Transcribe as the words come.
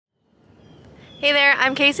Hey there,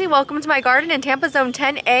 I'm Casey. Welcome to my garden in Tampa Zone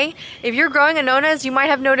 10A. If you're growing annonas, you might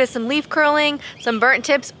have noticed some leaf curling, some burnt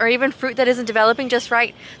tips, or even fruit that isn't developing just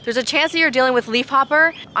right. There's a chance that you're dealing with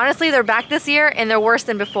leafhopper. Honestly, they're back this year and they're worse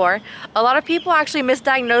than before. A lot of people actually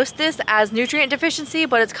misdiagnose this as nutrient deficiency,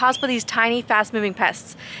 but it's caused by these tiny, fast-moving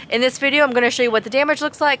pests. In this video, I'm going to show you what the damage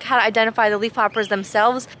looks like, how to identify the leafhoppers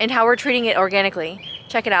themselves, and how we're treating it organically.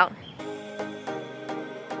 Check it out.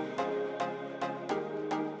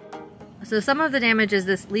 So some of the damage is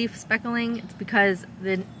this leaf speckling. It's because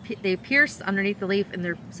they pierce underneath the leaf and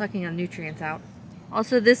they're sucking the nutrients out.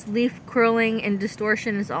 Also, this leaf curling and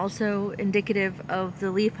distortion is also indicative of the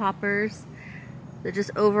leafhoppers. They're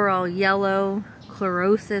just overall yellow,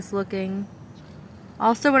 chlorosis looking.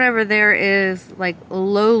 Also, whenever there is like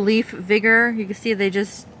low leaf vigor, you can see they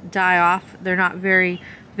just die off. They're not very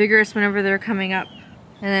vigorous whenever they're coming up.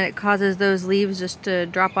 And then it causes those leaves just to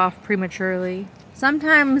drop off prematurely.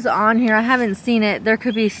 Sometimes on here, I haven't seen it, there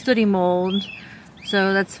could be sooty mold.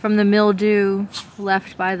 So that's from the mildew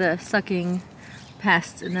left by the sucking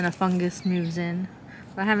pest, and then a fungus moves in.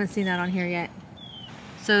 But I haven't seen that on here yet.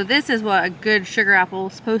 So this is what a good sugar apple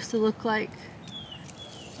is supposed to look like.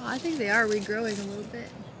 Oh, I think they are regrowing a little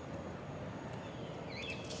bit.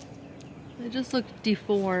 They just look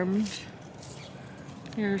deformed.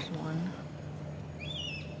 Here's one.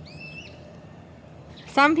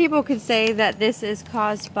 Some people could say that this is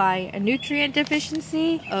caused by a nutrient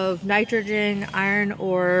deficiency of nitrogen, iron,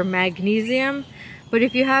 or magnesium. But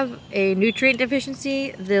if you have a nutrient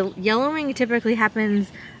deficiency, the yellowing typically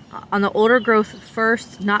happens on the older growth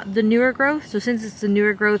first, not the newer growth. So since it's the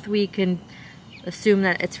newer growth, we can assume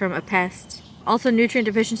that it's from a pest. Also, nutrient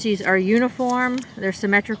deficiencies are uniform, they're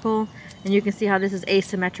symmetrical, and you can see how this is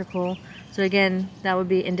asymmetrical. So again, that would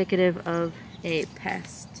be indicative of a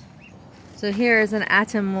pest. So here is an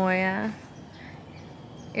atemoya.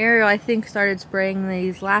 Ariel, I think, started spraying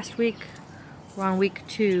these last week. We're on week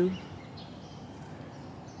 2. You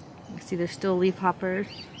can see there's still leafhoppers.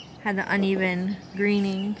 Had the uneven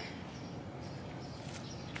greening.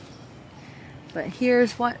 But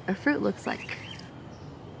here's what a fruit looks like.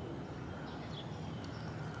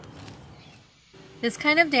 This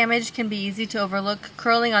kind of damage can be easy to overlook.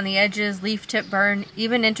 Curling on the edges, leaf tip burn,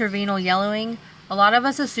 even intervenal yellowing. A lot of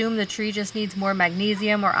us assume the tree just needs more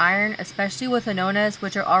magnesium or iron, especially with annonas,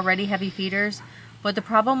 which are already heavy feeders. But the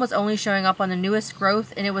problem was only showing up on the newest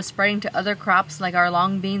growth, and it was spreading to other crops like our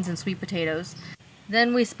long beans and sweet potatoes.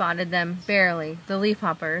 Then we spotted them, barely, the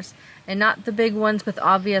leafhoppers, and not the big ones with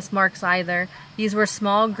obvious marks either. These were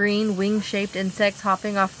small, green, wing-shaped insects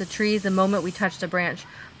hopping off the trees the moment we touched a branch.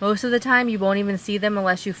 Most of the time, you won't even see them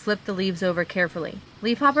unless you flip the leaves over carefully.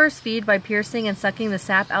 Leafhoppers feed by piercing and sucking the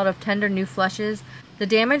sap out of tender new flushes. The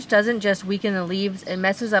damage doesn't just weaken the leaves, it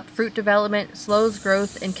messes up fruit development, slows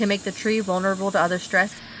growth, and can make the tree vulnerable to other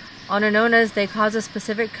stress. On annonas, they cause a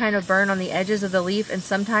specific kind of burn on the edges of the leaf and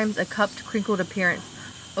sometimes a cupped, crinkled appearance.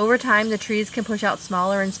 Over time, the trees can push out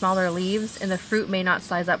smaller and smaller leaves, and the fruit may not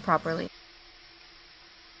size up properly.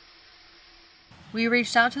 We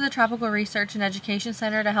reached out to the Tropical Research and Education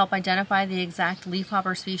Center to help identify the exact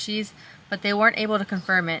leafhopper species, but they weren't able to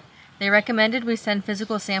confirm it. They recommended we send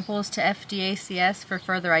physical samples to FDACS for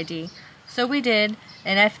further ID. So we did,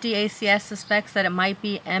 and FDACS suspects that it might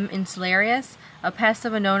be M. insularis, a pest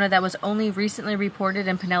of Annona that was only recently reported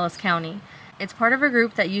in Pinellas County. It's part of a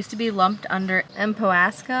group that used to be lumped under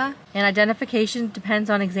Matsumurasca, and identification depends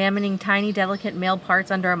on examining tiny, delicate male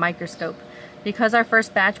parts under a microscope. Because our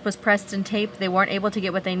first batch was pressed and taped, they weren't able to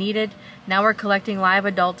get what they needed. Now we're collecting live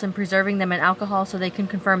adults and preserving them in alcohol so they can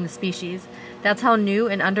confirm the species. That's how new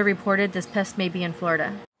and underreported this pest may be in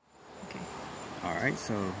Florida. Okay. Alright,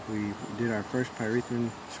 so we did our first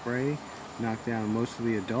pyrethrin spray, knocked down most of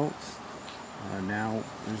the adults. Now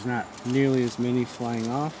there's not nearly as many flying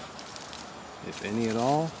off, if any at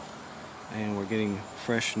all. And we're getting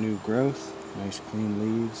fresh new growth, nice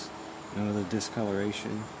clean leaves, none of the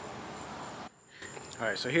discoloration.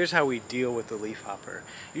 Alright, so here's how we deal with the leafhopper.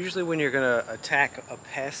 Usually when you're going to attack a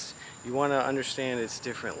pest, you want to understand its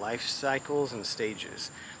different life cycles and stages,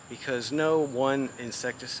 because no one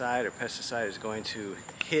insecticide or pesticide is going to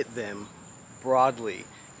hit them broadly.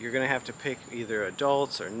 You're going to have to pick either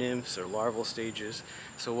adults or nymphs or larval stages.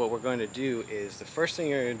 So what we're going to do is, the first thing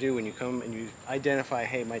you're going to do when you come and you identify,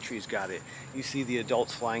 hey, my tree's got it, you see the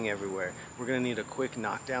adults flying everywhere, we're going to need a quick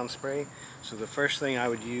knockdown spray. So the first thing I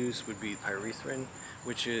would use would be pyrethrin,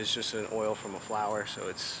 which is just an oil from a flower, so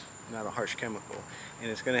it's not a harsh chemical. And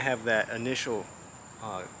it's going to have that initial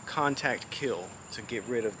contact kill to get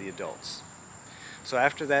rid of the adults. So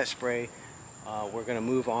after that spray, we're going to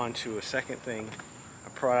move on to a second thing, a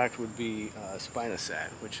product would be Spinosad,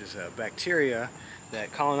 which is a bacteria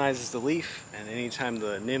that colonizes the leaf, and anytime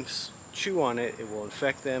the nymphs chew on it, it will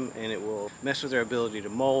infect them and it will mess with their ability to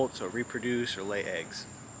molt or reproduce or lay eggs.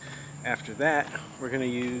 After that, we're going to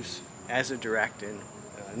use Azadirachtin.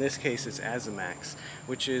 In this case, it's Azamax,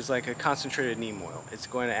 which is like a concentrated neem oil. It's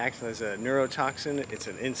going to act as a neurotoxin. It's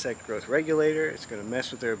an insect growth regulator. It's going to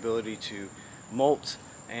mess with their ability to molt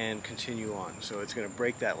and continue on. So it's going to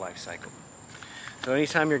break that life cycle. So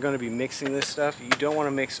anytime you're going to be mixing this stuff, you don't want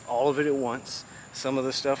to mix all of it at once. Some of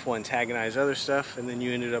the stuff will antagonize other stuff, and then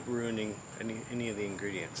you ended up ruining any of the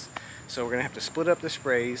ingredients. So we're going to have to split up the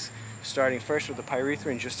sprays, starting first with the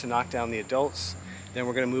Pyrethrin just to knock down the adults. Then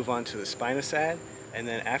we're going to move on to the Spinosad, and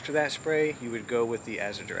then after that spray, you would go with the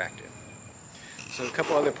Azadirachtin. So a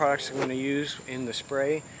couple other products I'm going to use in the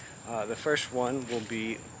spray. The first one will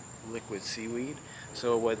be liquid seaweed.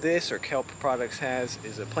 So what this or kelp products has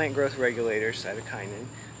is a plant growth regulator, cytokinin,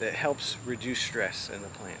 that helps reduce stress in the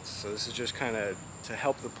plants. So this is just kind of to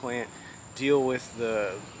help the plant deal with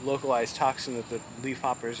the localized toxin that the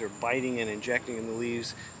leafhoppers are biting and injecting in the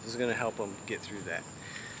leaves. This is going to help them get through that.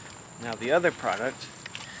 Now the other product,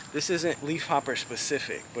 this isn't leafhopper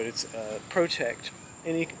specific, but it's Protect,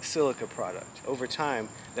 any silica product. Over time,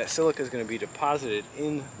 that silica is going to be deposited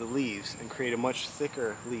in the leaves and create a much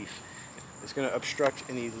thicker leaf. It's going to obstruct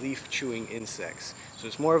any leaf chewing insects. So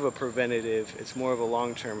it's more of a preventative, it's more of a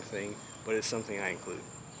long-term thing, but it's something I include.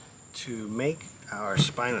 To make our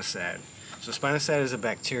Spinosad, so Spinosad is a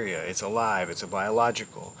bacteria, it's alive, it's a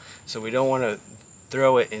biological. So we don't want to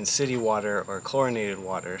throw it in city water or chlorinated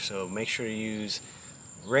water, so make sure to use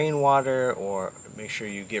rainwater or make sure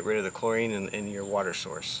you get rid of the chlorine in your water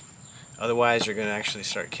source. Otherwise you're going to actually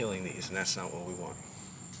start killing these, and that's not what we want.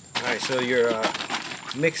 Alright, so your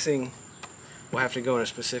mixing will have to go in a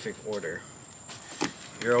specific order.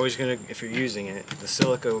 You're always going to, if you're using it, the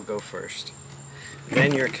silica will go first.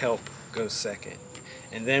 Then your kelp goes second.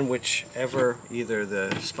 And then whichever, either the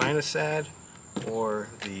Spinosad or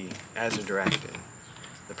the Azadirachtin.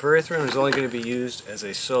 The Pyrethrin is only going to be used as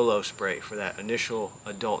a solo spray for that initial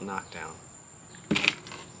adult knockdown.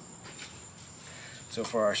 So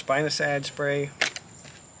for our Spinosad spray,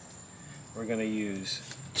 we're going to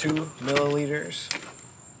use 2 milliliters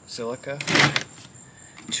silica,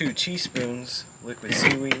 2 teaspoons liquid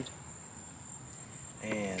seaweed,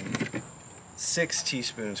 and 6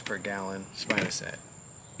 teaspoons per gallon Spinosad.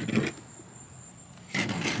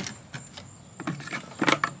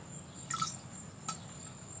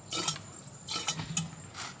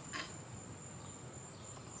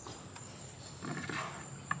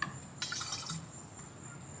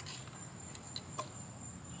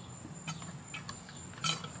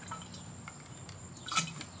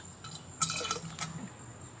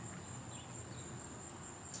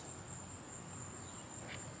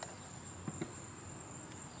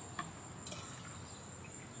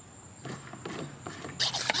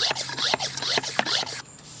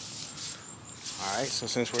 Alright, so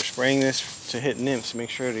since we're spraying this to hit nymphs, make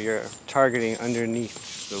sure that you're targeting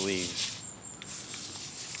underneath the leaves.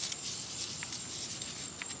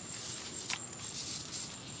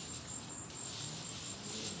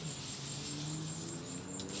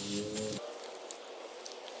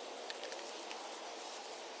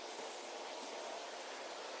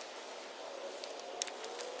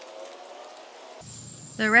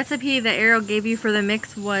 The recipe that Ariel gave you for the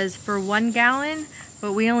mix was for 1 gallon,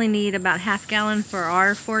 but we only need about half gallon for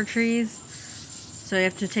our 4 trees. So you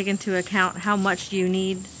have to take into account how much you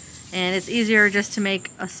need. And it's easier just to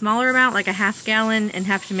make a smaller amount, like a half gallon, and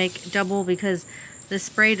have to make double because the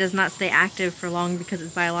spray does not stay active for long because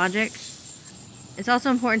it's biologic. It's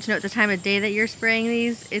also important to note the time of day that you're spraying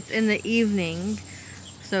these. It's in the evening,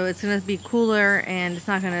 so it's going to be cooler and it's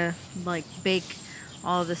not going to like bake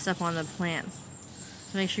all of the stuff on the plants.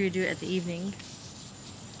 So make sure you do it at the evening.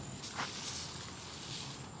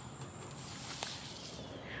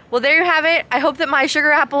 Well, there you have it. I hope that my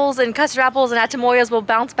sugar apples and custard apples and atemoyas will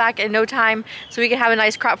bounce back in no time so we can have a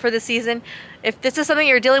nice crop for the season. If this is something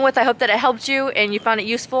you're dealing with, I hope that it helped you and you found it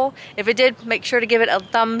useful. If it did, make sure to give it a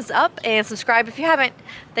thumbs up and subscribe if you haven't.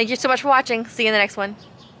 Thank you so much for watching. See you in the next one.